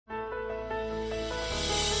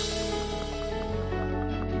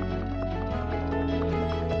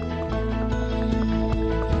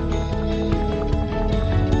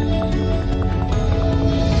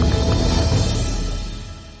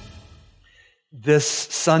This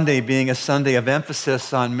Sunday being a Sunday of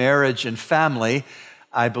emphasis on marriage and family,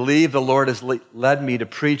 I believe the Lord has led me to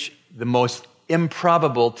preach the most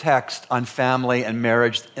improbable text on family and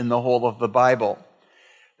marriage in the whole of the Bible.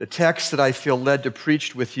 The text that I feel led to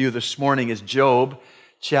preach with you this morning is Job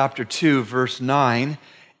chapter 2, verse 9,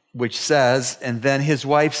 which says, "And then his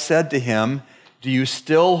wife said to him, 'Do you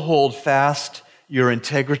still hold fast your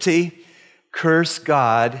integrity? Curse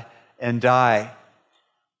God and die.'"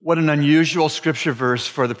 What an unusual scripture verse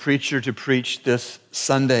for the preacher to preach this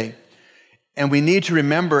Sunday. And we need to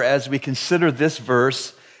remember as we consider this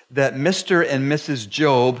verse that Mr. and Mrs.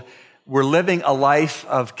 Job were living a life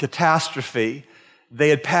of catastrophe. They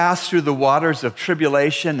had passed through the waters of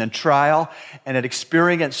tribulation and trial and had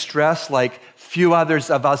experienced stress like few others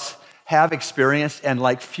of us have experienced and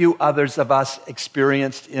like few others of us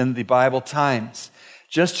experienced in the Bible times.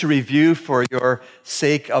 Just to review for your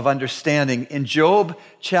sake of understanding, in Job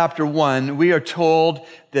chapter 1, we are told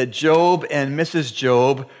that Job and Mrs.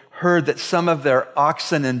 Job heard that some of their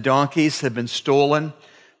oxen and donkeys had been stolen.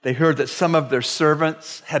 They heard that some of their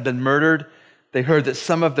servants had been murdered. They heard that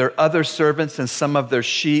some of their other servants and some of their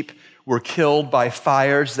sheep were killed by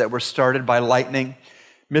fires that were started by lightning.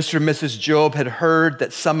 Mr. and Mrs. Job had heard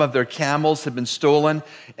that some of their camels had been stolen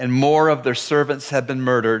and more of their servants had been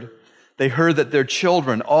murdered. They heard that their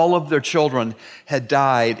children, all of their children, had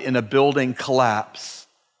died in a building collapse.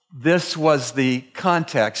 This was the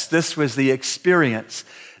context, this was the experience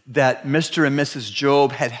that Mr. and Mrs.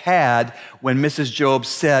 Job had had when Mrs. Job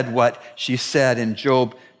said what she said in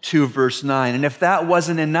Job 2, verse 9. And if that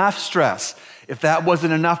wasn't enough stress, if that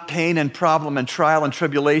wasn't enough pain and problem and trial and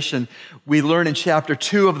tribulation, we learn in chapter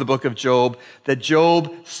 2 of the book of Job that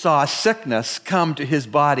Job saw sickness come to his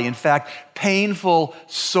body. In fact, painful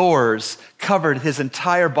sores covered his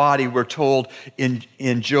entire body, we're told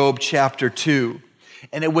in Job chapter 2.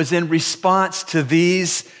 And it was in response to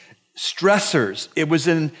these stressors, it was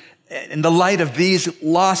in the light of these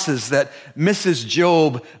losses that Mrs.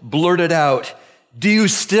 Job blurted out, "Do you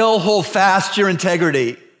still hold fast your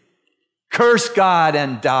integrity? Curse God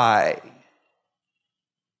and die."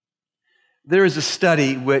 There is a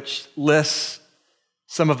study which lists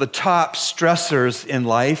some of the top stressors in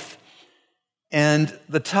life, and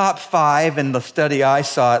the top 5 in the study I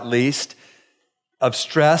saw at least, of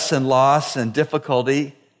stress and loss and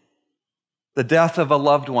difficulty: the death of a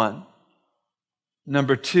loved one.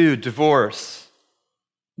 Number 2, divorce.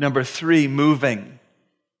 Number 3, moving.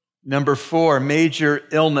 Number 4, major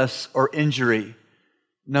illness or injury.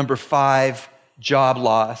 Number 5, job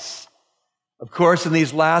loss. Of course, in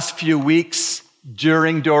these last few weeks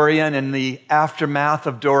during Dorian and the aftermath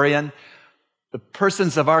of Dorian, the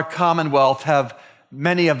persons of our Commonwealth have,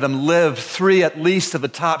 many of them, lived 3 at least of the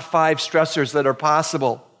top 5 stressors that are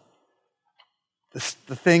possible.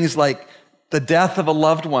 The things like the death of a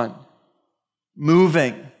loved one,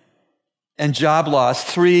 moving, and job loss.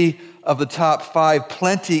 3 of the top 5,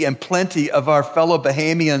 plenty of our fellow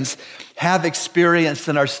Bahamians have experienced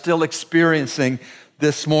and are still experiencing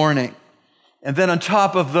this morning. And then on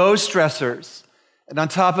top of those stressors, and on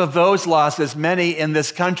top of those losses, many in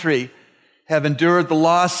this country have endured the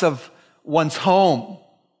loss of one's home,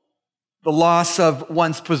 the loss of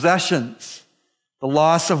one's possessions, the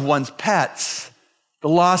loss of one's pets, the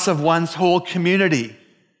loss of one's whole community,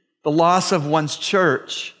 the loss of one's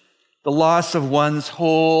church, the loss of one's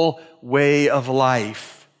whole way of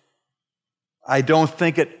life. I don't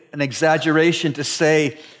think it an exaggeration to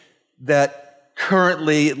say that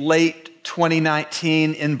currently, late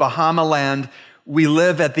 2019 in Bahamaland, we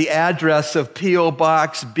live at the address of P.O.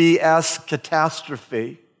 Box BS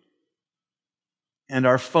Catastrophe. And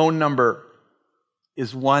our phone number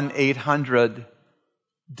is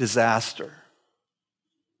 1-800-DISASTER.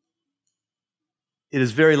 It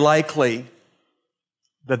is very likely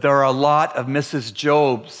that there are a lot of Mrs.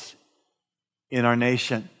 Jobs in our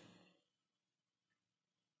nation.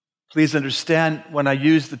 Please understand, when I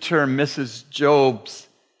use the term Mrs. Jobs,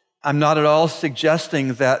 I'm not at all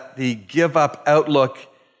suggesting that the give-up outlook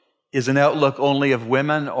is an outlook only of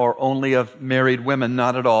women or only of married women.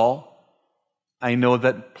 Not at all. I know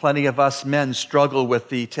that plenty of us men struggle with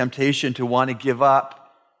the temptation to want to give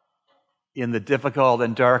up in the difficult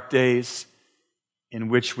and dark days in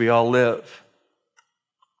which we all live.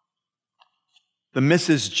 The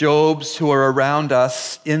Mrs. Jobs who are around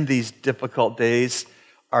us in these difficult days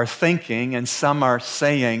are thinking, and some are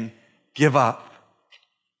saying, give up,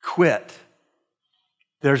 quit.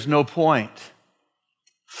 There's no point.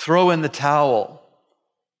 Throw in the towel.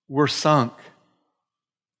 We're sunk.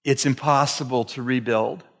 It's impossible to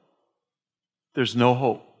rebuild. There's no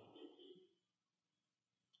hope.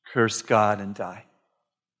 Curse God and die.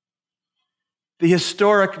 The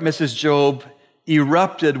historic Mrs. Job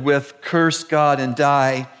erupted with curse God and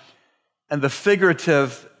die, and the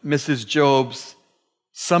figurative Mrs. Jobs,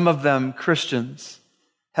 some of them Christians,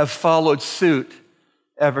 have followed suit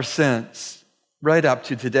ever since, right up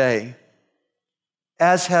to today.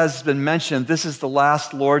 As has been mentioned, this is the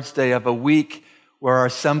last Lord's Day of a week where our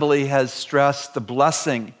assembly has stressed the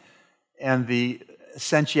blessing and the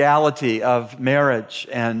essentiality of marriage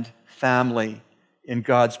and family in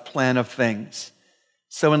God's plan of things.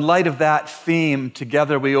 So in light of that theme,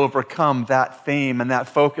 Together We Overcome, that theme and that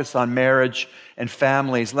focus on marriage and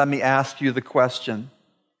families, let me ask you the question,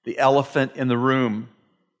 the elephant in the room.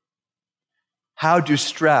 How do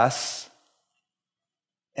stress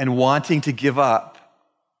and wanting to give up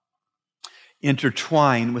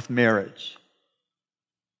intertwine with marriage?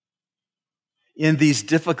 In these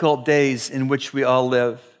difficult days in which we all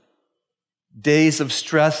live, days of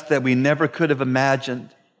stress that we never could have imagined,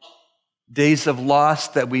 days of loss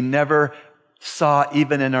that we never saw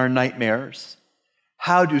even in our nightmares,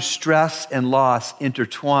 how do stress and loss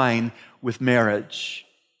intertwine with marriage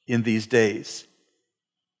in these days?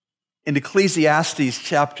 In Ecclesiastes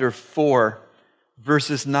chapter 4,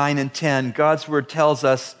 verses 9 and 10, God's word tells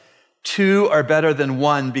us, 2 are better than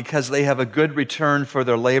 1 because they have a good return for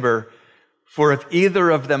their labor. For if either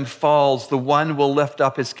of them falls, the one will lift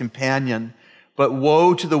up his companion. But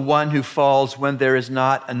woe to the one who falls when there is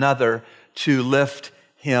not another to lift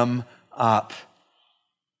him up.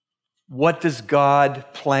 What does God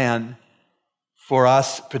plan for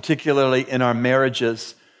us, particularly in our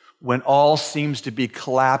marriages, when all seems to be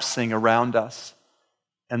collapsing around us,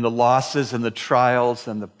 and the losses and the trials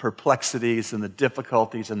and the perplexities and the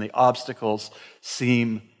difficulties and the obstacles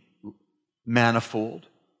seem manifold?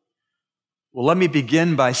 Well, let me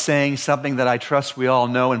begin by saying something that I trust we all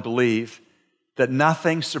know and believe, that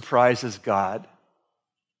nothing surprises God.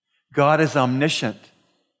 God is omniscient.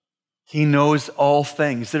 He knows all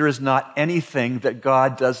things. There is not anything that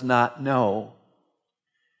God does not know.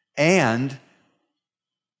 And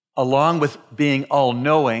along with being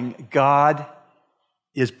all-knowing, God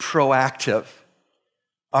is proactive.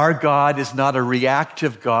 Our God is not a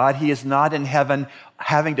reactive God. He is not in heaven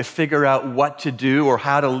having to figure out what to do or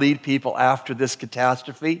how to lead people after this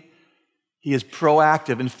catastrophe. He is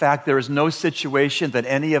proactive. In fact, there is no situation that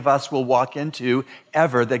any of us will walk into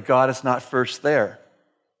ever that God is not first there.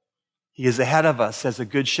 He is ahead of us as a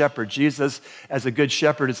good shepherd. Jesus, as a good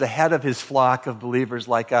shepherd, is ahead of his flock of believers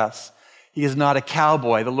like us. He is not a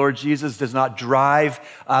cowboy. The Lord Jesus does not drive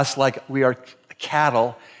us like we are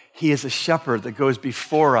cattle. He is a shepherd that goes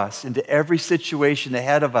before us into every situation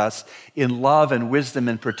ahead of us in love and wisdom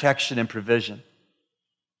and protection and provision.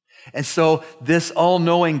 And so this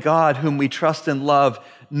all-knowing God whom we trust and love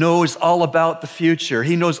knows all about the future.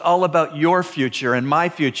 He knows all about your future and my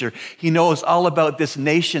future. He knows all about this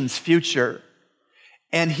nation's future.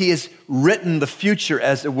 And he has written the future,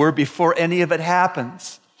 as it were, before any of it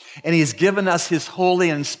happens. And he has given us his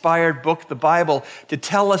holy and inspired book, the Bible, to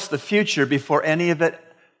tell us the future before any of it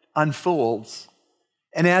unfolds.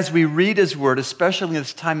 And as we read his word, especially in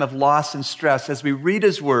this time of loss and stress, as we read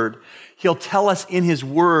his word, he'll tell us in his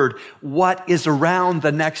word what is around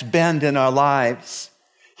the next bend in our lives.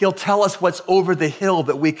 He'll tell us what's over the hill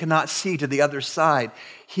that we cannot see to the other side.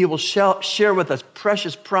 He will share with us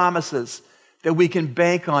precious promises that we can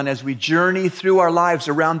bank on as we journey through our lives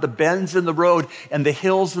around the bends in the road and the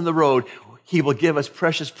hills in the road. He will give us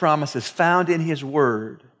precious promises found in his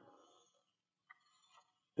word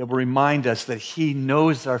that will remind us that he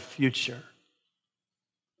knows our future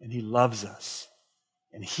and he loves us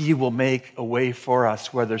and he will make a way for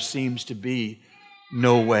us where there seems to be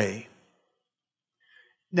no way.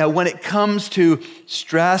 Now, when it comes to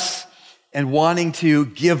stress and wanting to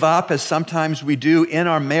give up, as sometimes we do in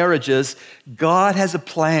our marriages, God has a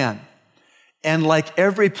plan. And like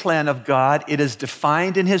every plan of God, it is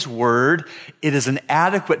defined in his word. It is an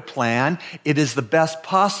adequate plan. It is the best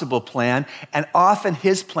possible plan. And often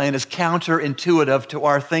his plan is counterintuitive to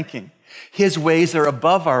our thinking. His ways are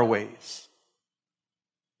above our ways.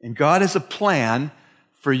 And God has a plan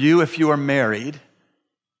for you if you are married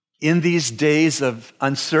in these days of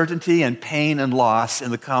uncertainty and pain and loss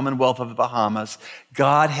in the Commonwealth of the Bahamas.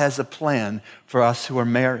 God has a plan for us who are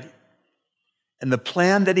married. And the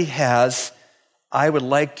plan that he has, I would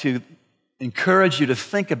like to encourage you to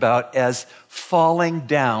think about as falling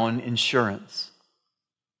down insurance.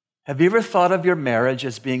 Have you ever thought of your marriage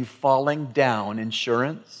as being falling down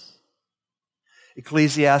insurance?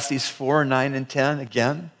 Ecclesiastes 4, 9, and 10,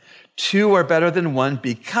 again. 2 are better than 1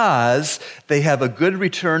 because they have a good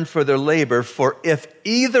return for their labor. For if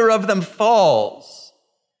either of them falls,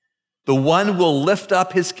 the The one will lift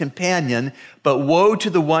up his companion, but woe to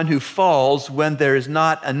the one who falls when there is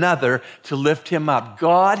not another to lift him up.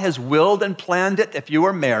 God has willed and planned it, if you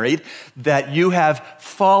are married, that you have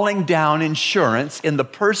falling down insurance in the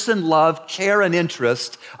person, love, care, and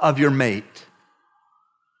interest of your mate.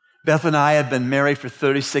 Beth and I have been married for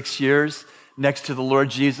 36 years. Next to the Lord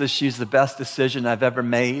Jesus, she's the best decision I've ever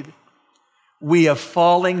made. We have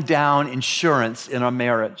falling down insurance in our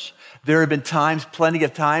marriage. There have been times, plenty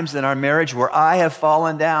of times in our marriage where I have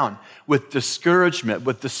fallen down with discouragement,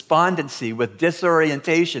 with despondency, with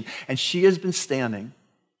disorientation, and she has been standing.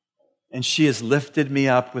 And she has lifted me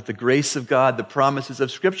up with the grace of God, the promises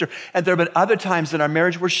of Scripture. And there have been other times in our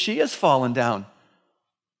marriage where she has fallen down.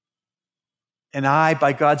 And I,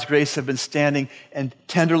 by God's grace, have been standing and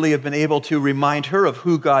tenderly have been able to remind her of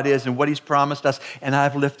who God is and what He's promised us, and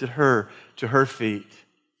I've lifted her to her feet.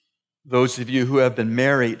 Those of you who have been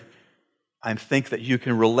married, I think that you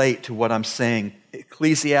can relate to what I'm saying.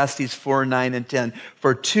 Ecclesiastes 4, 9, and 10.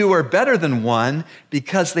 For two are better than one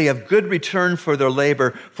because they have good return for their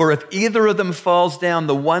labor. For if either of them falls down,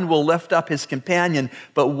 the one will lift up his companion.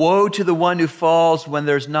 But woe to the one who falls when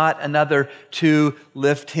there's not another to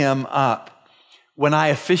lift him up. When I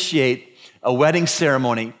officiate a wedding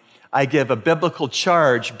ceremony, I give a biblical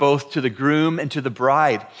charge both to the groom and to the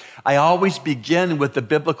bride. I always begin with the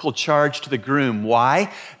biblical charge to the groom.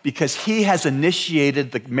 Why? Because he has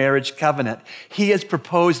initiated the marriage covenant. He has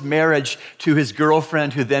proposed marriage to his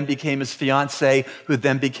girlfriend, who then became his fiancée, who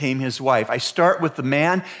then became his wife. I start with the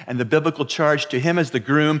man and the biblical charge to him as the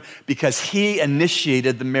groom because he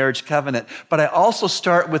initiated the marriage covenant. But I also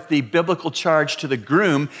start with the biblical charge to the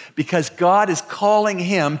groom because God is calling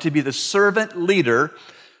him to be the servant leader,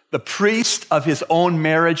 the priest of his own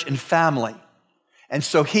marriage and family. And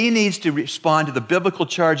so he needs to respond to the biblical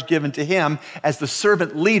charge given to him as the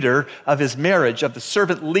servant leader of his marriage, of the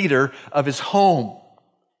servant leader of his home.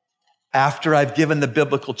 After I've given the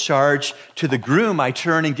biblical charge to the groom, I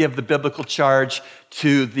turn and give the biblical charge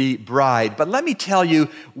to the bride. But let me tell you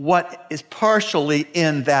what is partially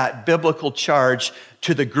in that biblical charge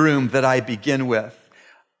to the groom that I begin with.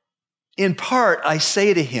 In part, I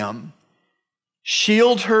say to him,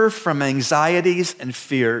 shield her from anxieties and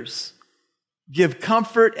fears. Give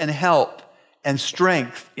comfort and help and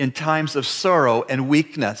strength in times of sorrow and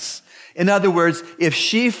weakness. In other words, if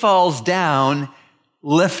she falls down,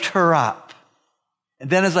 lift her up. And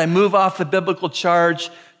then as I move off the biblical charge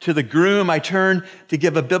to the groom, I turn to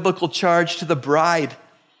give a biblical charge to the bride.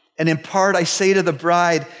 And in part, I say to the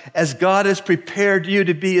bride, as God has prepared you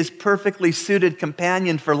to be his perfectly suited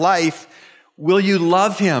companion for life, will you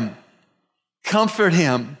love him, comfort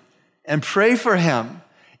him, and pray for him?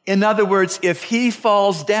 In other words, if he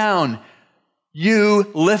falls down, you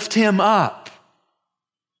lift him up.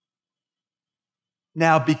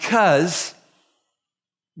 Now, because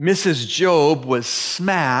Mrs. Job was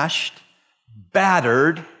smashed,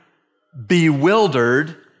 battered,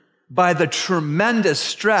 bewildered by the tremendous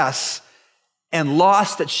stress and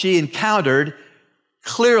loss that she encountered,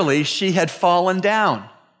 clearly she had fallen down.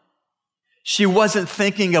 She wasn't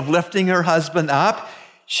thinking of lifting her husband up.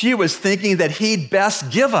 She was thinking that he'd best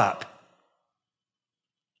give up.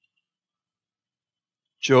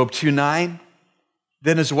 Job 2:9.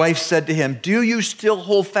 Then his wife said to him, do you still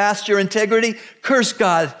hold fast your integrity? Curse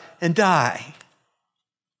God and die.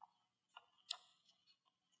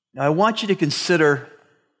 Now I want you to consider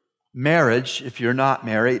marriage, if you're not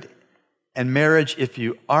married, and marriage, if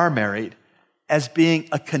you are married, as being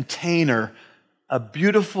a container, a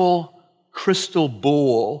beautiful crystal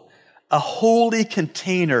bowl, a holy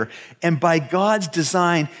container. And by God's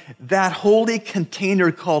design, that holy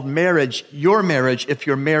container called marriage, your marriage, if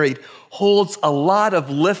you're married, holds a lot of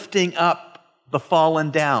lifting up the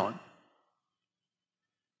fallen down.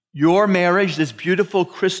 Your marriage, this beautiful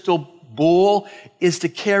crystal bowl, is to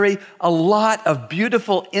carry a lot of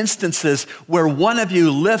beautiful instances where one of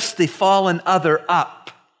you lifts the fallen other up.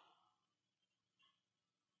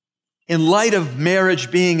 In light of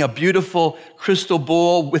marriage being a beautiful crystal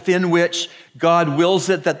bowl within which God wills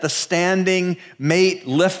it that the standing mate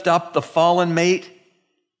lift up the fallen mate,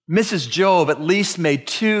 Mrs. Job at least made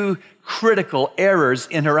two critical errors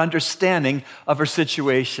in her understanding of her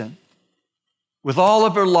situation. With all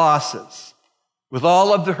of her losses, with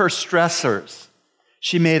all of her stressors,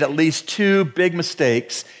 she made at least two big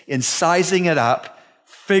mistakes in sizing it up,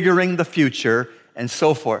 figuring the future, and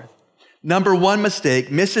so forth. Number one mistake,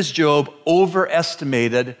 Mrs. Job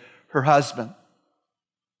overestimated her husband.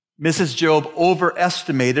 Mrs. Job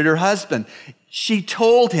overestimated her husband. She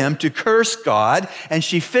told him to curse God, and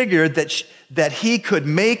she figured that he could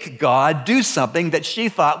make God do something that she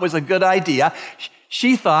thought was a good idea.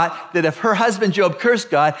 She thought that if her husband Job cursed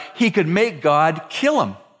God, he could make God kill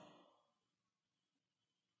him.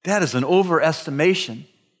 That is an overestimation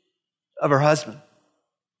of her husband.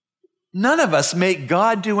 None of us make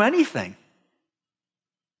God do anything.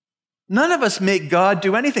 None of us make God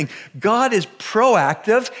do anything. God is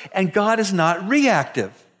proactive and God is not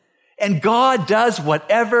reactive. And God does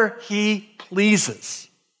whatever he pleases.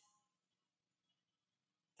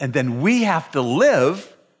 And then we have to live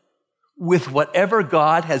with whatever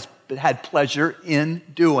God has had pleasure in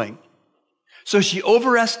doing. So she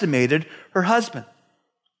overestimated her husband.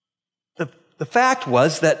 The fact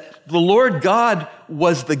was that the Lord God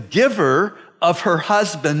was the giver of her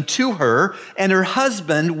husband to her, and her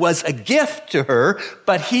husband was a gift to her,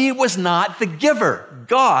 but he was not the giver.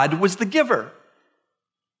 God was the giver.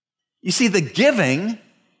 You see, the giving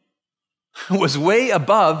was way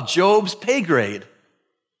above Job's pay grade.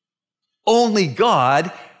 Only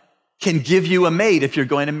God can give you a mate if you're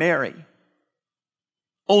going to marry.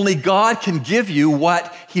 Only God can give you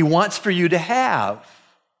what he wants for you to have.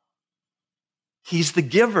 He's the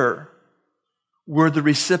giver. We're the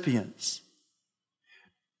recipients.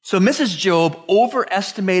 So Mrs. Job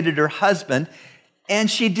overestimated her husband, and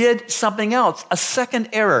she did something else, a second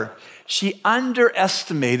error. She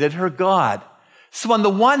underestimated her God. So on the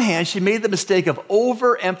one hand, she made the mistake of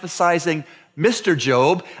overemphasizing Mr.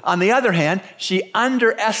 Job. On the other hand, she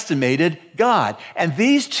underestimated God. And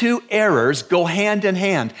these two errors go hand in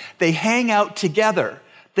hand. They hang out together.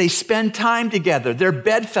 They spend time together. They're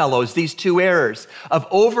bedfellows, these two errors of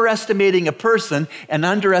overestimating a person and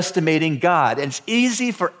underestimating God. And it's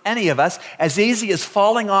easy for any of us, as easy as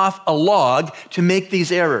falling off a log, to make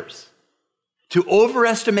these errors. To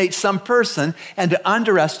overestimate some person and to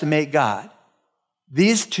underestimate God.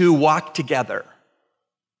 These two walk together.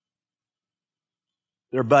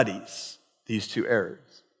 They're buddies, these two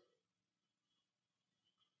errors.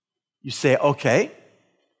 You say, okay,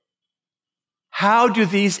 how do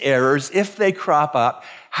these errors, if they crop up,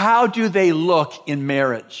 how do they look in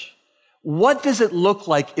marriage? What does it look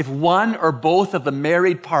like if one or both of the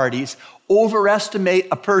married parties overestimate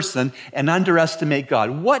a person and underestimate God?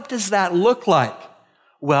 What does that look like?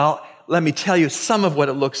 Well, let me tell you some of what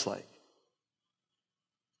it looks like.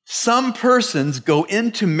 Some persons go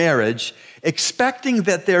into marriage expecting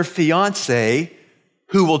that their fiancé,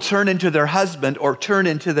 who will turn into their husband or turn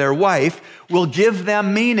into their wife, will give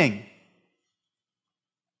them meaning.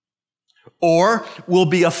 Or will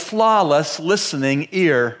be a flawless listening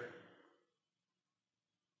ear.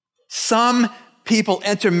 Some people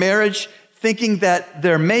enter marriage thinking that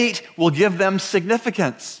their mate will give them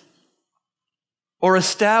significance, or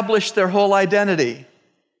establish their whole identity,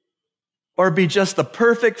 or be just the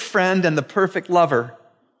perfect friend and the perfect lover.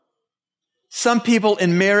 Some people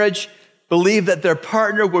in marriage believe that their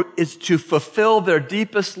partner is to fulfill their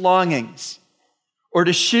deepest longings, or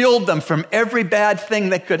to shield them from every bad thing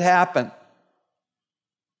that could happen,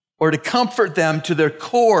 or to comfort them to their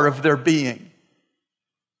core of their being.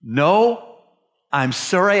 No, I'm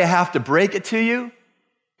sorry I have to break it to you,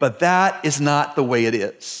 but that is not the way it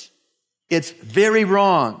is. It's very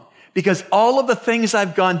wrong, because all of the things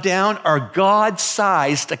I've gone down are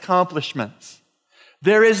God-sized accomplishments.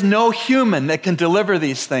 There is no human that can deliver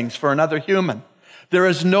these things for another human. There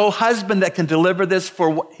is no husband that can deliver this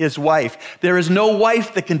for his wife. There is no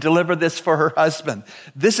wife that can deliver this for her husband.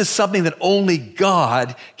 This is something that only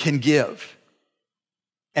God can give.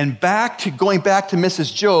 And going back to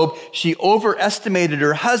Mrs. Job, she overestimated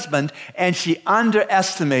her husband and she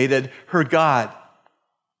underestimated her God.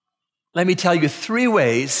 Let me tell you 3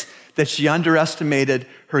 ways that she underestimated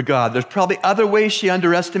her God. There's probably other ways she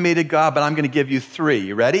underestimated God, but I'm going to give you 3.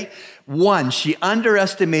 You ready? 1, she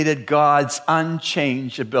underestimated God's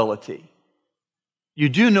unchangeability. You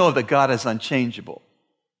do know that God is unchangeable.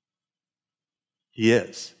 He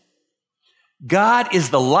is. God is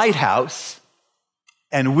the lighthouse,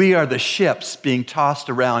 and we are the ships being tossed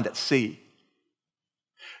around at sea.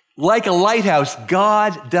 Like a lighthouse,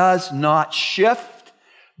 God does not shift.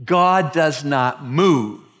 God does not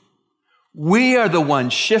move. We are the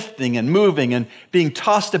ones shifting and moving and being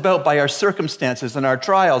tossed about by our circumstances and our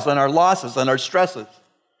trials and our losses and our stresses.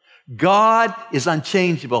 God is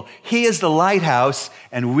unchangeable. He is the lighthouse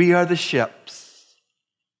and we are the ships.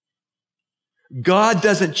 God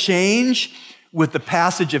doesn't change with the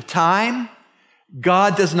passage of time.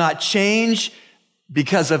 God does not change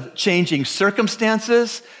because of changing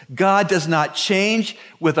circumstances. God does not change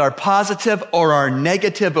with our positive or our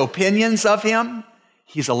negative opinions of him.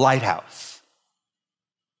 He's a lighthouse.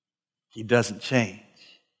 He doesn't change.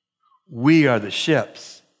 We are the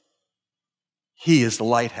ships. He is the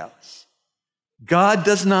lighthouse. God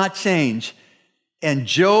does not change. And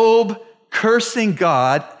Job cursing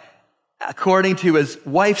God, according to his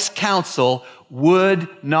wife's counsel, would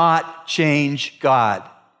not change God.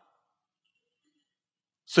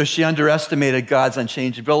 So she underestimated God's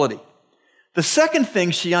unchangeability. The second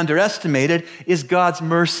thing she underestimated is God's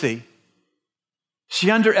mercy.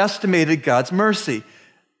 She underestimated God's mercy.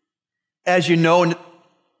 As you know,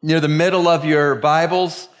 near the middle of your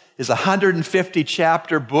Bibles is a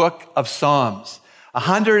 150-chapter book of Psalms.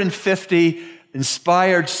 150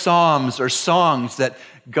 inspired psalms or songs that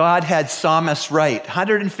God had psalmists write,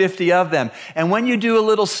 150 of them. And when you do a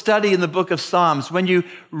little study in the book of Psalms, when you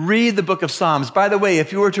read the book of Psalms, by the way,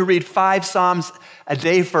 if you were to read 5 Psalms a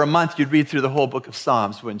day for a month, you'd read through the whole book of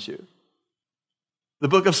Psalms, wouldn't you? The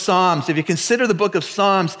book of Psalms, if you consider the book of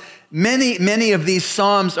Psalms, many of these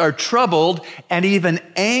psalms are troubled and even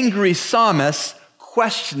angry psalmists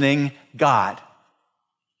questioning God.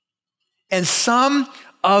 And some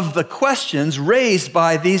of the questions raised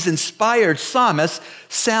by these inspired psalmists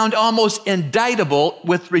sound almost indictable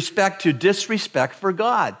with respect to disrespect for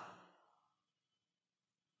God.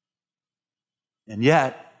 And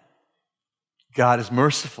yet, God is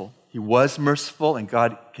merciful. He was merciful, and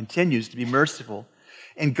God continues to be merciful.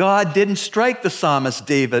 And God didn't strike the psalmist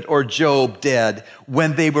David or Job dead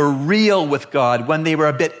when they were real with God, when they were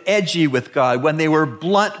a bit edgy with God, when they were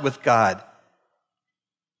blunt with God.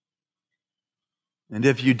 And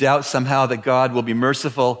if you doubt somehow that God will be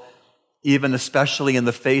merciful, even especially in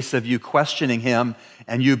the face of you questioning him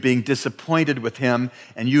and you being disappointed with him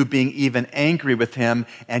and you being even angry with him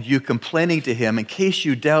and you complaining to him, in case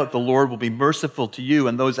you doubt the Lord will be merciful to you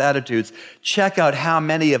in those attitudes, check out how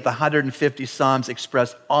many of the 150 Psalms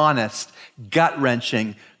express honest,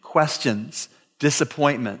 gut-wrenching questions,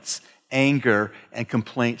 disappointments, anger, and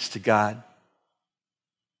complaints to God.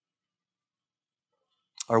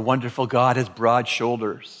 Our wonderful God has broad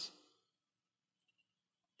shoulders.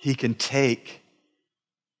 He can take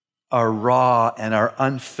our raw and our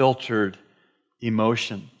unfiltered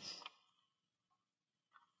emotions.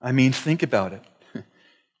 I mean, think about it.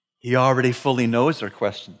 He already fully knows our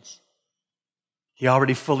questions. He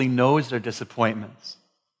already fully knows our disappointments.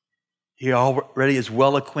 He already is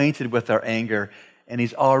well acquainted with our anger, and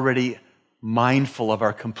he's already mindful of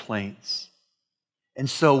our complaints. And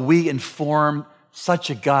so we inform such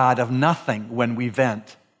a God of nothing when we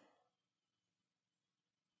vent.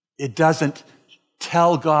 It doesn't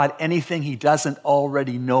tell God anything he doesn't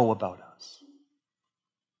already know about us.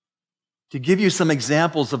 To give you some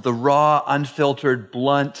examples of the raw, unfiltered,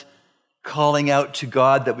 blunt calling out to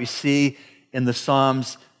God that we see in the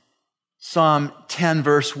Psalms, Psalm 10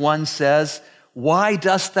 verse 1 says, "Why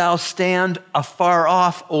dost thou stand afar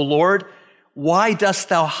off, O Lord? Why dost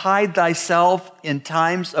thou hide thyself in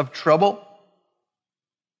times of trouble?"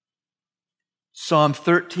 Psalm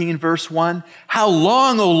 13, verse 1, "How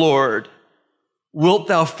long, O Lord, wilt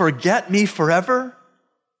thou forget me forever?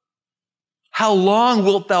 How long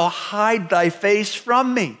wilt thou hide thy face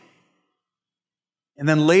from me?" And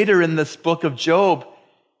then later in this book of Job,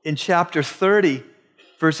 in chapter 30,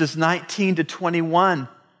 verses 19 to 21,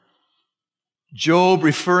 Job,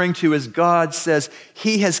 referring to his God, says,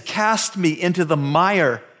 "He has cast me into the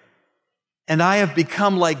mire, and I have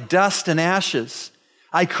become like dust and ashes.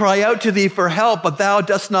 I cry out to thee for help, but thou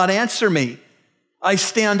dost not answer me. I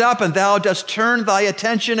stand up, and thou dost turn thy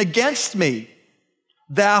attention against me.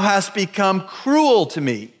 Thou hast become cruel to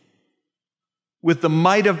me. With the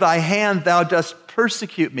might of thy hand thou dost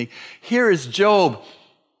persecute me." Here is Job,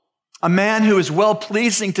 a man who is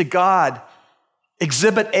well-pleasing to God.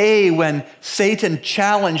 Exhibit A, when Satan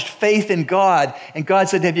challenged faith in God, and God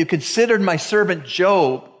said, "Have you considered my servant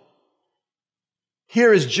Job?"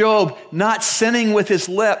 Here is Job not sinning with his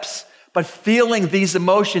lips, but feeling these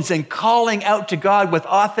emotions and calling out to God with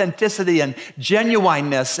authenticity and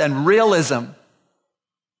genuineness and realism.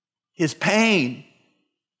 His pain,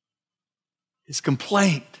 his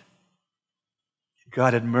complaint.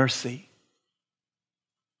 God had mercy.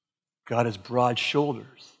 God has broad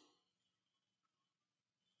shoulders.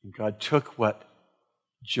 And God took what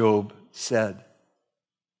Job said.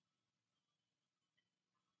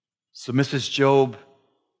 So Mrs. Job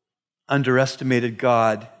underestimated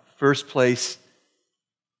God. First place,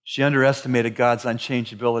 she underestimated God's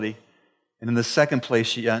unchangeability. And in the second place,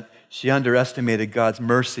 she underestimated God's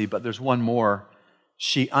mercy. But there's one more.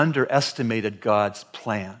 She underestimated God's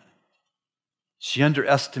plan. She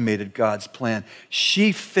underestimated God's plan.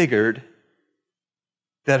 She figured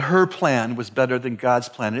that her plan was better than God's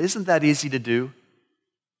plan. And isn't that easy to do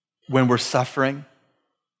when we're suffering?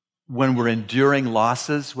 When we're enduring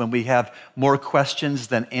losses, when we have more questions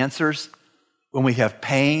than answers, when we have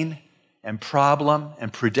pain and problem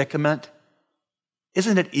and predicament,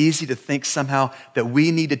 Isn't it easy to think somehow that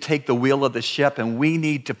we need to take the wheel of the ship and we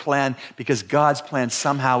need to plan because God's plan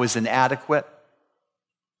somehow is inadequate?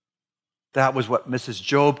 That was what Mrs.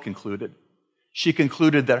 Job concluded. She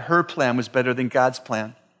concluded that her plan was better than God's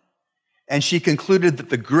plan. And she concluded that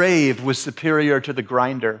the grave was superior to the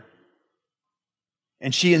grinder.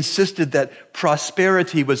 And she insisted that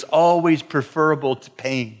prosperity was always preferable to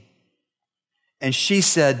pain. And she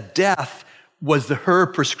said death was her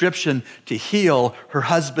prescription to heal her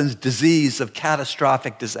husband's disease of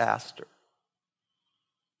catastrophic disaster.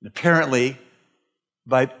 And apparently,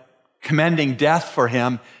 by commending death for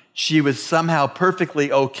him, she was somehow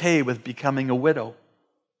perfectly okay with becoming a widow.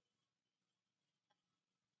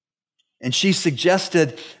 And she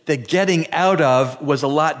suggested that getting out of was a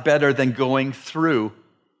lot better than going through.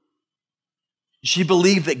 She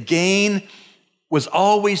believed that gain was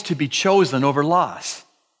always to be chosen over loss.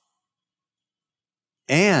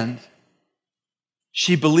 And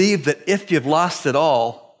she believed that if you've lost it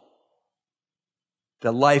all,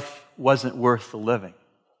 that life wasn't worth the living.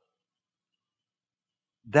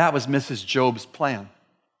 That was Mrs. Job's plan.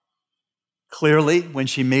 Clearly, when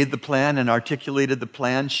she made the plan and articulated the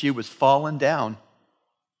plan, she was fallen down.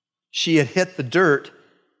 She had hit the dirt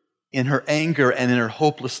in her anger and in her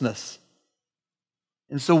hopelessness.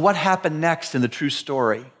 And so what happened next in the true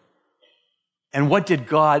story? And what did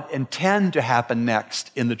God intend to happen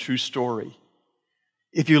next in the true story?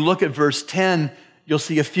 If you look at verse 10, you'll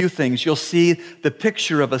see a few things. You'll see the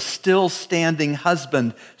picture of a still standing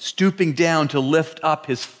husband stooping down to lift up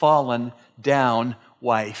his fallen down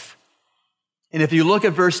wife. And if you look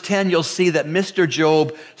at verse 10, you'll see that Mr.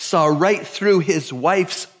 Job saw right through his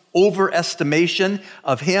wife's overestimation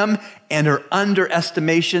of him and her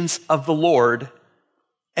underestimations of the Lord.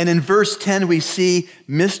 And in verse 10, we see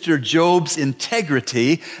Mr. Job's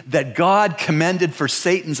integrity that God commended for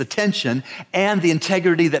Satan's attention and the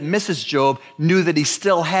integrity that Mrs. Job knew that he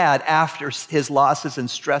still had after his losses and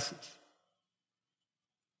stresses.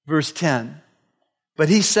 Verse 10, but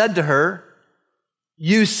he said to her,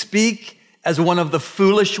 "You speak as one of the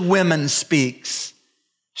foolish women speaks.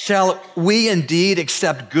 Shall we indeed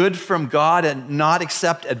accept good from God and not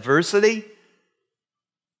accept adversity?"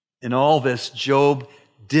 In all this, Job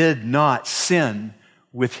did not sin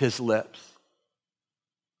with his lips.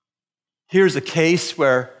 Here's a case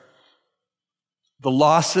where the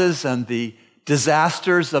losses and the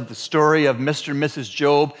disasters of the story of Mr. and Mrs.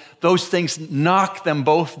 Job, those things knock them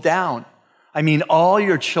both down. I mean, all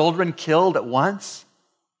your children killed at once.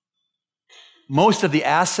 Most of the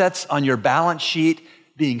assets on your balance sheet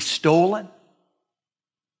being stolen.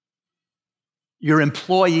 Your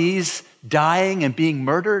employees dying and being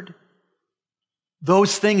murdered.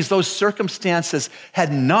 Those things, those circumstances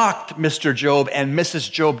had knocked Mr. Job and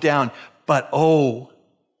Mrs. Job down. But oh,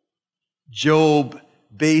 Job,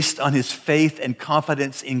 based on his faith and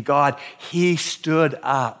confidence in God, he stood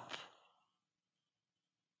up.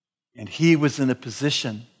 And he was in a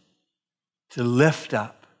position to lift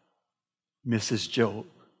up Mrs. Job.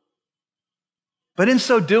 But in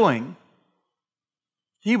so doing,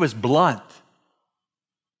 he was blunt.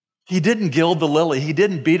 He didn't gild the lily. He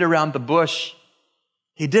didn't beat around the bush.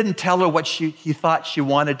 He didn't tell her what he thought she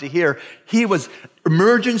wanted to hear. He was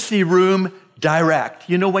emergency room direct.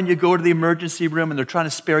 You know, when you go to the emergency room and they're trying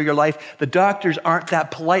to spare your life, the doctors aren't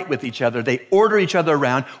that polite with each other. They order each other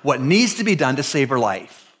around what needs to be done to save her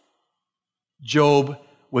life. Job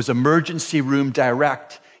was emergency room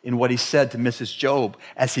direct in what he said to Mrs. Job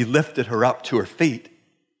as he lifted her up to her feet.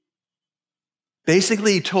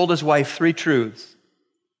 Basically, he told his wife three truths.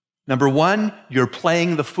 Number one, you're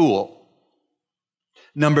playing the fool.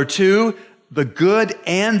 Number two, the good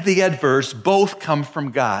and the adverse both come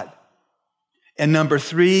from God. And number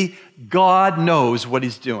three, God knows what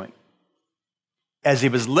he's doing. As he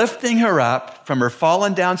was lifting her up from her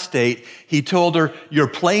fallen down state, he told her, you're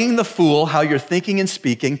playing the fool, how you're thinking and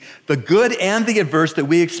speaking. The good and the adverse that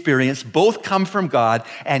we experience both come from God,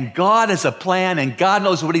 and God has a plan, and God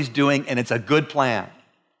knows what he's doing, and it's a good plan.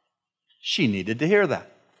 She needed to hear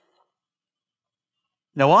that.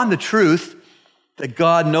 Now, on the truth that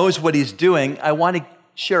God knows what he's doing, I want to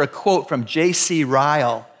share a quote from J.C.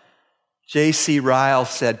 Ryle. J.C. Ryle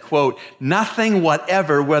said, quote, "Nothing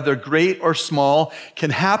whatever, whether great or small, can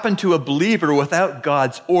happen to a believer without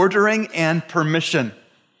God's ordering and permission.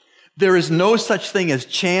 There is no such thing as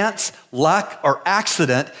chance, luck, or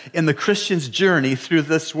accident in the Christian's journey through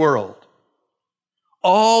this world.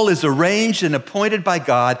 All is arranged and appointed by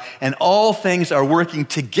God, and all things are working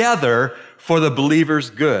together for the believer's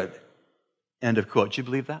good." End of quote. Do you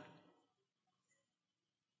believe that?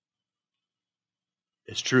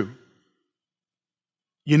 It's true.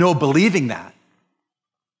 You know, believing that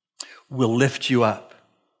will lift you up.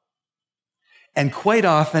 And quite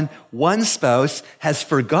often, one spouse has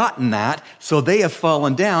forgotten that, so they have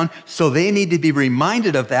fallen down, so they need to be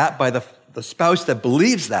reminded of that by the spouse that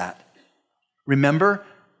believes that. Remember,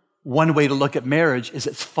 one way to look at marriage is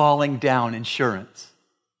it's falling down insurance.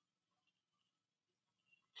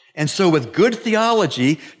 And so with good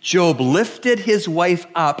theology, Job lifted his wife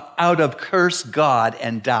up out of curse God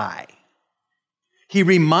and die. He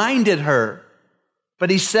reminded her, but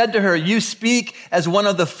he said to her, "You speak as one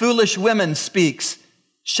of the foolish women speaks.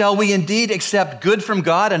 Shall we indeed accept good from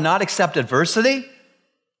God and not accept adversity?"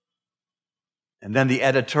 And then the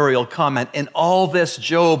editorial comment, "In all this,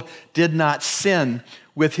 Job did not sin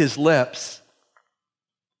with his lips."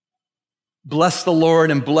 Bless the Lord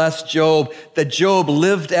and bless Job, that Job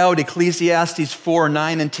lived out Ecclesiastes 4,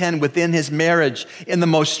 9, and 10 within his marriage in the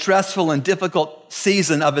most stressful and difficult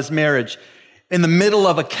season of his marriage, in the middle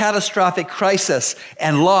of a catastrophic crisis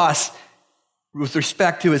and loss with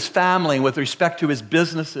respect to his family, with respect to his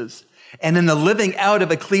businesses. And in the living out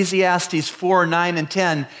of Ecclesiastes 4, 9, and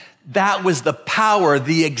 10, that was the power,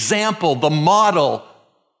 the example, the model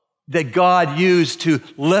that God used to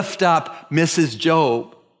lift up Mrs.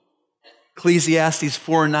 Job. Ecclesiastes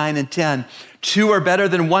 4, 9, and 10. Two are better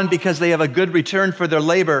than one because they have a good return for their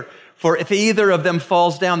labor. For if either of them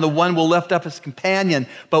falls down, the one will lift up his companion.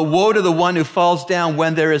 But woe to the one who falls down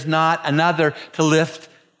when there is not another to lift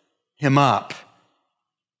him up.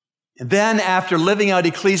 And then after living out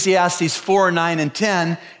Ecclesiastes 4, 9, and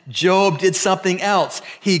 10, Job did something else.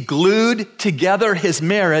 He glued together his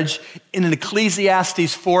marriage in an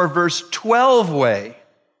Ecclesiastes 4, verse 12 way.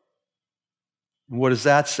 And what does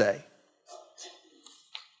that say?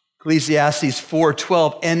 Ecclesiastes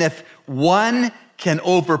 4:12, and if one can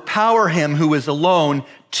overpower him who is alone,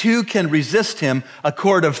 two can resist him. A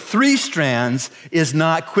cord of 3 strands is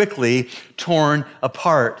not quickly torn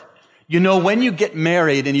apart. You know, when you get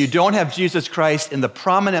married and you don't have Jesus Christ in the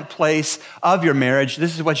prominent place of your marriage,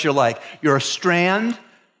 this is what you're like. You're a strand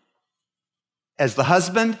as the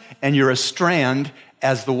husband, and you're a strand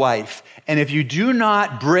as the wife. And if you do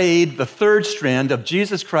not braid the 3rd strand of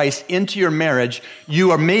Jesus Christ into your marriage, you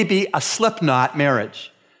are maybe a slip knot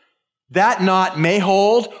marriage. That knot may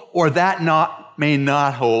hold, or that knot may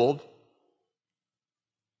not hold.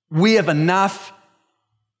 We have enough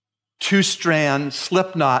 2-strand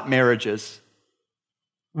slip knot marriages.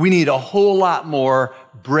 We need a whole lot more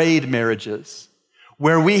braid marriages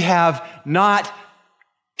where we have not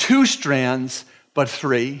 2 strands, but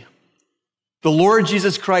 3. The Lord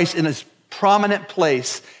Jesus Christ in his prominent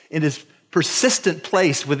place, in his persistent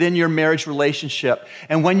place within your marriage relationship.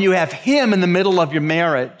 And when you have him in the middle of your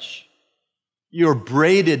marriage, you're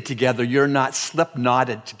braided together. You're not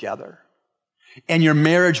slip-knotted together. And your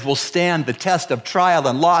marriage will stand the test of trial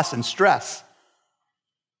and loss and stress.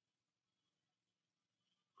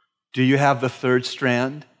 Do you have the 3rd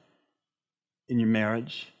strand in your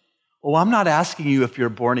marriage? Oh, I'm not asking you if you're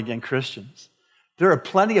born-again Christians. There are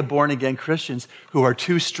plenty of born-again Christians who are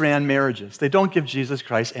 2-strand marriages. They don't give Jesus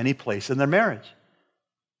Christ any place in their marriage.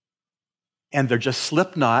 And they're just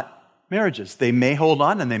slip-knot marriages. They may hold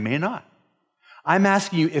on and they may not. I'm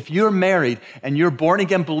asking you, if you're married and you're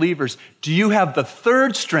born-again believers, do you have the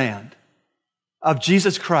 3rd strand of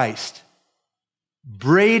Jesus Christ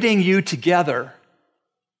braiding you together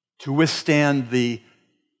to withstand the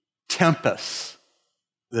tempest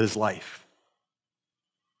that is life?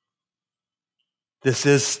 This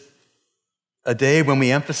is a day when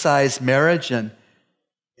we emphasize marriage, and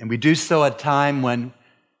we do so at a time when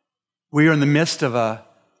we are in the midst of a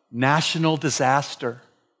national disaster.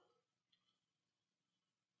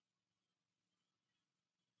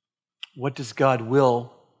 What does God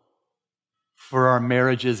will for our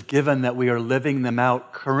marriages, given that we are living them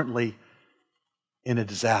out currently in a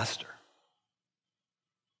disaster,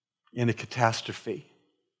 in a catastrophe?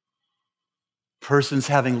 Persons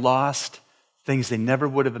having lost things they never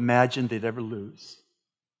would have imagined they'd ever lose.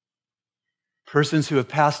 Persons who have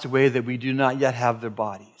passed away that we do not yet have their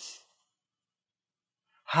bodies.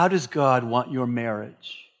 How does God want your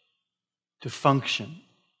marriage to function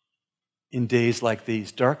in days like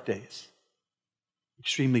these, dark days,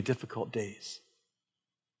 extremely difficult days?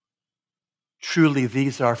 Truly,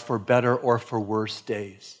 these are for better or for worse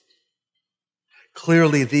days.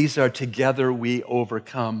 Clearly, these are together we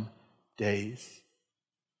overcome days.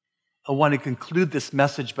 I want to conclude this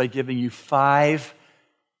message by giving you 5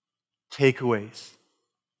 takeaways.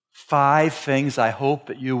 5 things I hope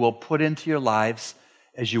that you will put into your lives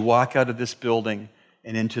as you walk out of this building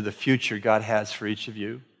and into the future God has for each of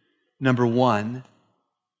you. Number 1,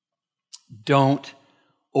 don't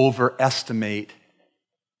overestimate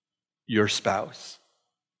your spouse.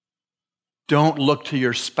 Don't look to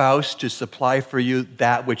your spouse to supply for you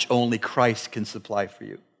that which only Christ can supply for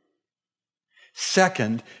you.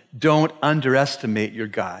 Second, don't underestimate your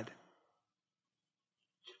God.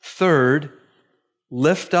 Third,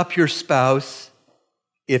 lift up your spouse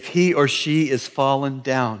if he or she is fallen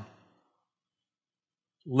down.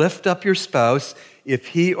 Lift up your spouse if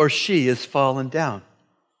he or she is fallen down.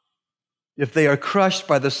 If they are crushed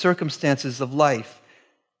by the circumstances of life,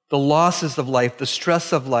 the losses of life, the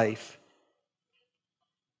stress of life,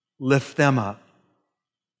 lift them up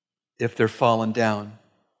if they're fallen down.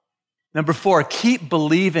 Number 4, keep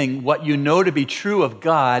believing what you know to be true of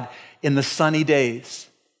God in the sunny days.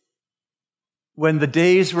 When the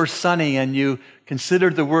days were sunny and you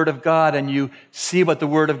considered the Word of God and you see what the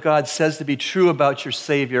Word of God says to be true about your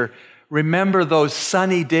Savior, remember those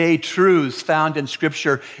sunny day truths found in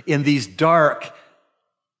Scripture in these dark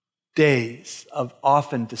days of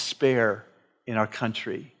often despair in our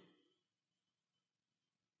country.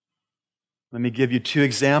 Let me give you 2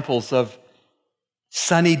 examples of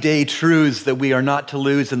sunny day truths that we are not to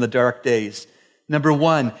lose in the dark days. Number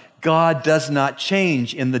 1, God does not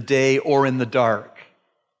change in the day or in the dark.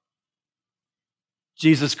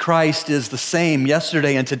 Jesus Christ is the same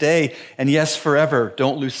yesterday and today, and yes, forever.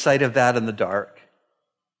 Don't lose sight of that in the dark.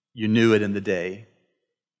 You knew it in the day.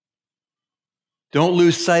 Don't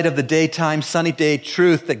lose sight of the daytime, sunny day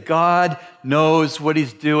truth that God knows what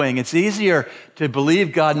He's doing. It's easier to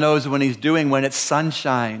believe God knows what He's doing when it's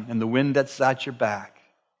sunshine and the wind that's at your back.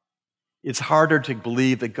 It's harder to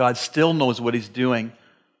believe that God still knows what He's doing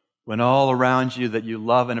when all around you that you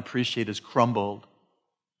love and appreciate is crumbled.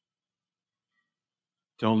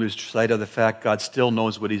 Don't lose sight of the fact God still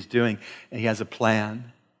knows what He's doing, and He has a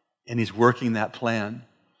plan, and He's working that plan.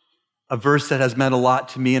 A verse that has meant a lot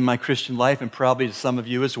to me in my Christian life, and probably to some of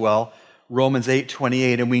you as well, Romans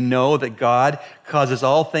 8:28. And we know that God causes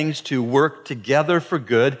all things to work together for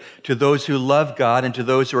good to those who love God and to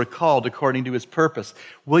those who are called according to His purpose.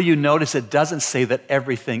 Will you notice it doesn't say that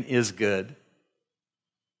everything is good?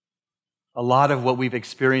 A lot of what we've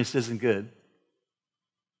experienced isn't good.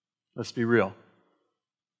 Let's be real.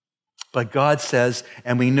 But God says,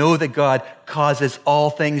 and we know that God causes all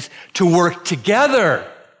things to work together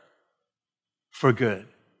for good.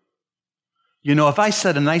 You know, if I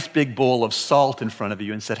set a nice big bowl of salt in front of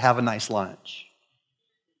you and said, have a nice lunch,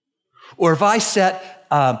 or if I set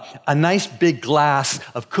a nice big glass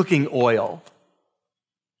of cooking oil,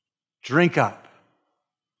 drink up,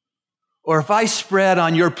 or if I spread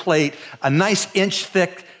on your plate a nice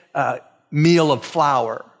inch-thick meal of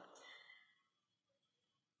flour,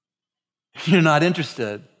 you're not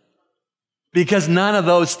interested, because none of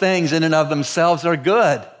those things in and of themselves are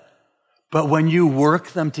good. But when you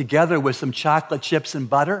work them together with some chocolate chips and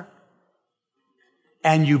butter,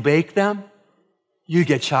 and you bake them, you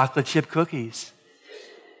get chocolate chip cookies.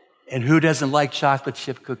 And who doesn't like chocolate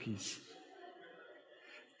chip cookies?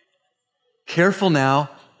 Careful now.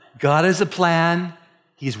 God has a plan.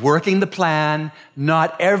 He's working the plan.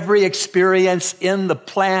 Not every experience in the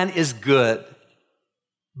plan is good.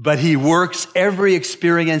 But He works every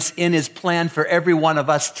experience in His plan for every one of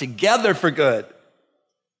us together for good.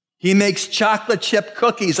 He makes chocolate chip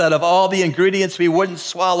cookies out of all the ingredients we wouldn't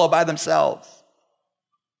swallow by themselves.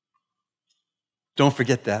 Don't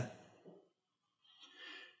forget that.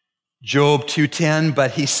 Job 2:10,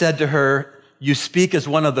 but he said to her, you speak as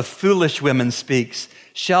one of the foolish women speaks.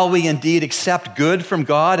 Shall we indeed accept good from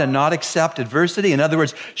God and not accept adversity? In other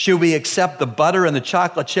words, should we accept the butter and the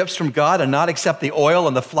chocolate chips from God and not accept the oil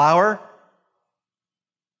and the flour?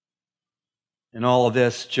 In all of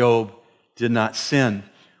this, Job did not sin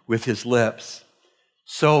with his lips.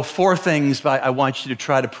 So 4 things I want you to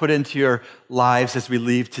try to put into your lives as we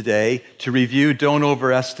leave today. To review, don't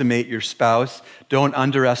overestimate your spouse. Don't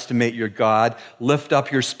underestimate your God. Lift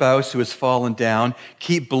up your spouse who has fallen down.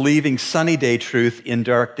 Keep believing sunny day truth in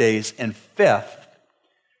dark days. And 5th,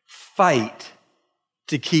 fight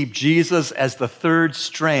to keep Jesus as the 3rd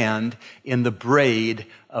strand in the braid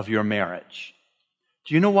of your marriage.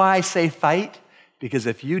 Do you know why I say fight? Because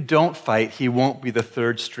if you don't fight, He won't be the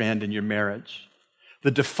 3rd strand in your marriage.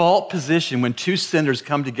 The default position when 2 sinners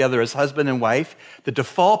come together as husband and wife, the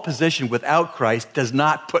default position without Christ does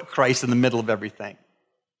not put Christ in the middle of everything.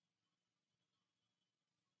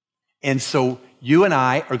 And so you and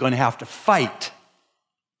I are going to have to fight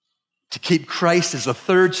to keep Christ as the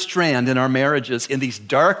 3rd strand in our marriages in these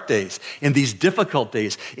dark days, in these difficult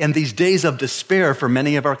days, in these days of despair for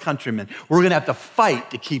many of our countrymen. We're going to have to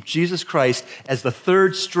fight to keep Jesus Christ as the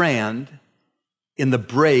 3rd strand in the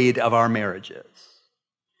braid of our marriages.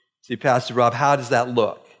 See, Pastor Rob, how does that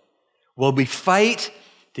look? Well, we fight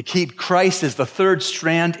to keep Christ as the third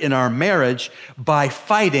strand in our marriage by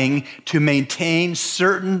fighting to maintain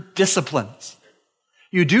certain disciplines.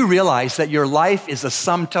 You do realize that your life is a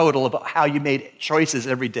sum total of how you made choices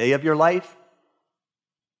every day of your life?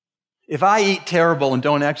 If I eat terrible and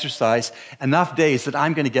don't exercise, enough days that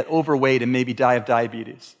I'm going to get overweight and maybe die of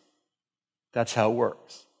diabetes. That's how it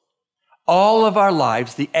works. All of our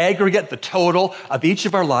lives, the aggregate, the total of each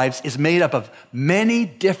of our lives is made up of many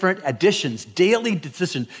different additions, daily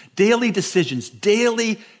decisions,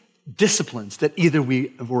 daily disciplines that either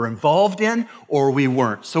we were involved in or we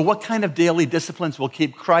weren't. So what kind of daily disciplines will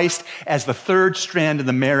keep Christ as the third strand in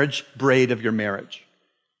the marriage braid of your marriage?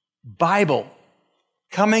 Bible.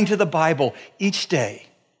 Coming to the Bible each day.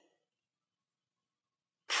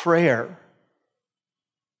 Prayer.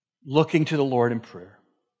 Looking to the Lord in prayer.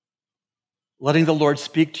 Letting the Lord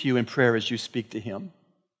speak to you in prayer as you speak to Him.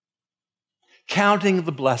 Counting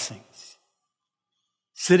the blessings.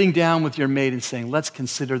 Sitting down with your mate and saying, let's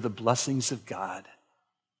consider the blessings of God.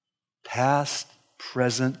 Past,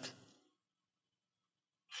 present,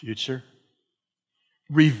 future.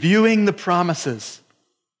 Reviewing the promises.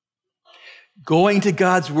 Going to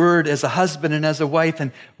God's Word as a husband and as a wife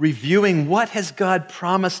and reviewing what has God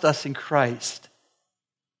promised us in Christ.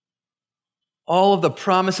 All of the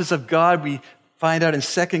promises of God we find out in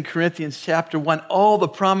 2 Corinthians chapter 1. All the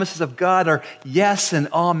promises of God are yes and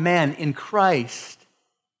amen in Christ.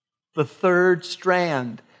 The third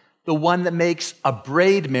strand, the one that makes a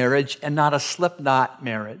braid marriage and not a slipknot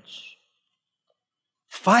marriage.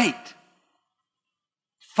 Fight.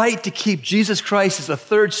 Fight to keep Jesus Christ as a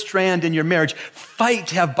third strand in your marriage. Fight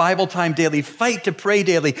to have Bible time daily. Fight to pray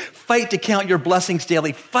daily. Fight to count your blessings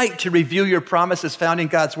daily. Fight to review your promises found in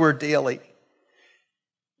God's Word daily.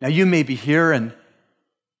 Now, you may be here and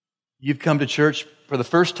you've come to church for the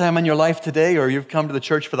first time in your life today, or you've come to the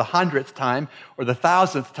church for the 100th time or the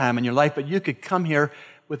 1,000th time in your life, but you could come here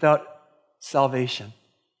without salvation.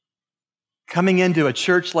 Coming into a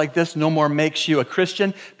church like this no more makes you a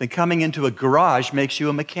Christian than coming into a garage makes you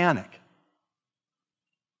a mechanic.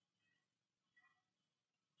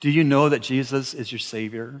 Do you know that Jesus is your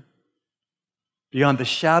Savior? Beyond the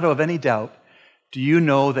shadow of any doubt, do you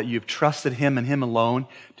know that you've trusted Him and Him alone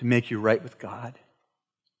to make you right with God?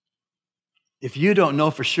 If you don't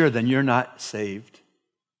know for sure, then you're not saved.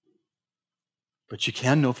 But you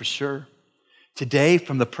can know for sure. Today,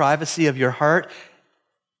 from the privacy of your heart,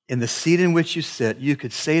 in the seat in which you sit, you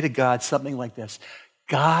could say to God something like this: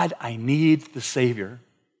 God, I need the Savior.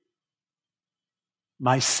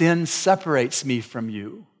 My sin separates me from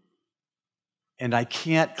you, and I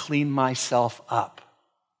can't clean myself up.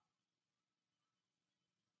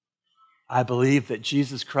 I believe that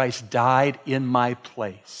Jesus Christ died in my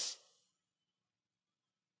place.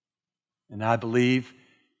 And I believe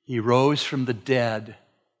He rose from the dead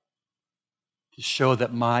to show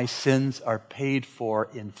that my sins are paid for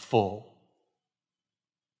in full.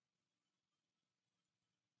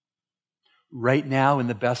 Right now, in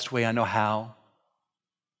the best way I know how,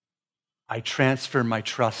 I transfer my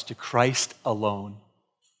trust to Christ alone.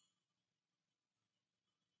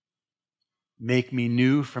 Make me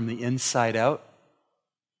new from the inside out.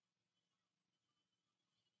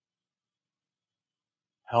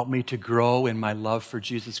 Help me to grow in my love for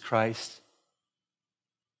Jesus Christ.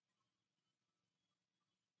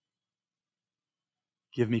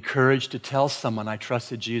 Give me courage to tell someone I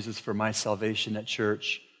trusted Jesus for my salvation at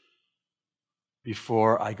church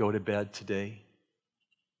before I go to bed today.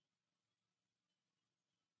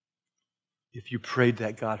 If you prayed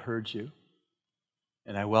that, God heard you.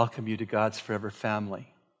 And I welcome you to God's forever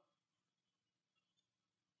family.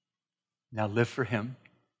 Now live for Him.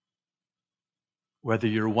 Whether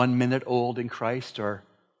you're 1 minute old in Christ or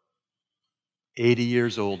 80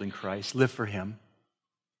 years old in Christ, live for Him.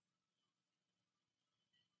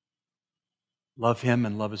 Love Him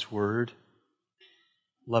and love His Word.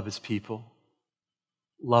 Love His people.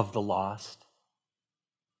 Love the lost.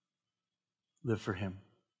 Live for Him.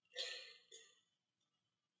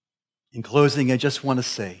 In closing, I just want to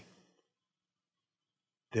say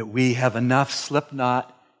that we have enough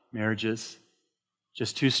slip-knot marriages,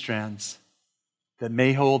 just two strands, that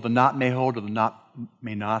may hold, the knot may hold, or the knot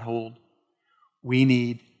may not hold. We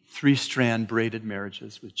need three-strand braided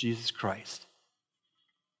marriages with Jesus Christ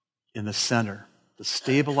in the center, the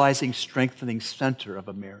stabilizing, strengthening center of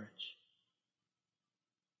a marriage.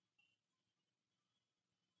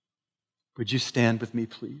 Would you stand with me,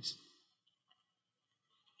 please?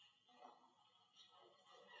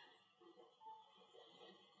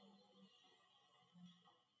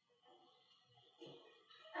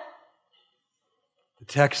 The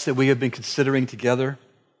text that we have been considering together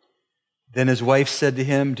Then his wife said to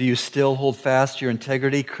him, "Do you still hold fast to your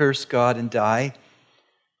integrity? Curse God and die."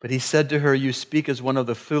 But he said to her, "You speak as one of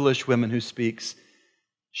the foolish women who speaks.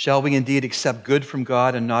 Shall we indeed accept good from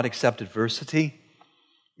God and not accept adversity?"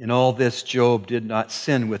 In all this, Job did not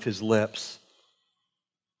sin with his lips.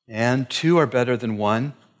 And two are better than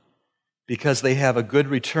one, because they have a good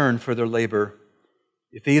return for their labor.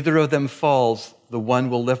 If either of them falls, the one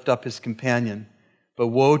will lift up his companion. But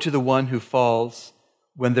woe to the one who falls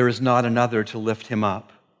when there is not another to lift him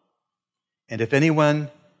up. And if anyone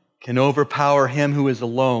can overpower him who is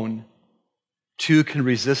alone, two can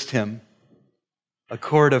resist him. A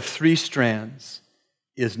cord of 3 strands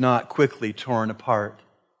is not quickly torn apart.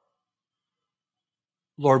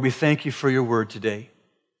 Lord, we thank you for your word today.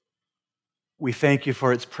 We thank you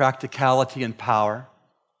for its practicality and power.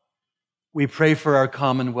 We pray for our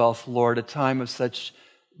commonwealth, Lord, a time of such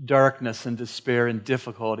darkness and despair and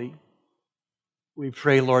difficulty. We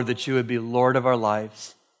pray, Lord, that you would be Lord of our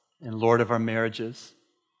lives and Lord of our marriages.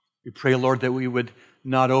 We pray, Lord, that we would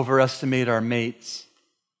not overestimate our mates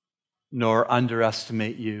nor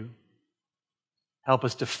underestimate you. Help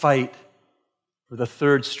us to fight for the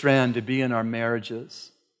 3rd strand to be in our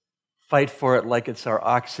marriages. Fight for it like it's our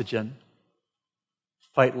oxygen.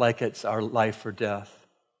 Fight like it's our life or death.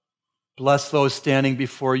 Bless those standing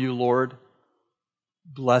before you, Lord.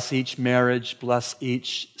 Bless each marriage. Bless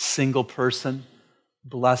each single person.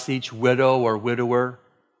 Bless each widow or widower.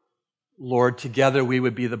 Lord, together we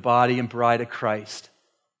would be the body and bride of Christ.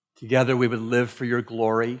 Together we would live for your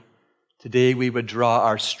glory. Today we would draw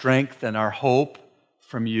our strength and our hope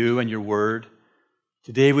from you and your word.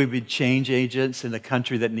 Today we would be change agents in a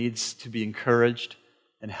country that needs to be encouraged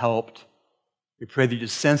and helped. We pray that you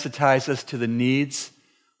sensitize us to the needs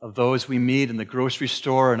of those we meet in the grocery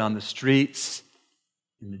store and on the streets,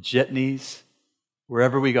 in the jitneys.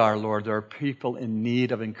 Wherever we are, Lord, there are people in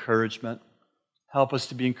need of encouragement. Help us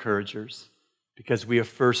to be encouragers, because we have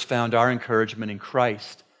first found our encouragement in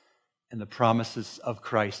Christ and the promises of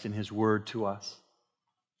Christ in his word to us.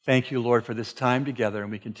 Thank you, Lord, for this time together,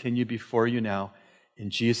 and we continue before you now. In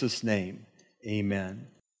Jesus' name, amen.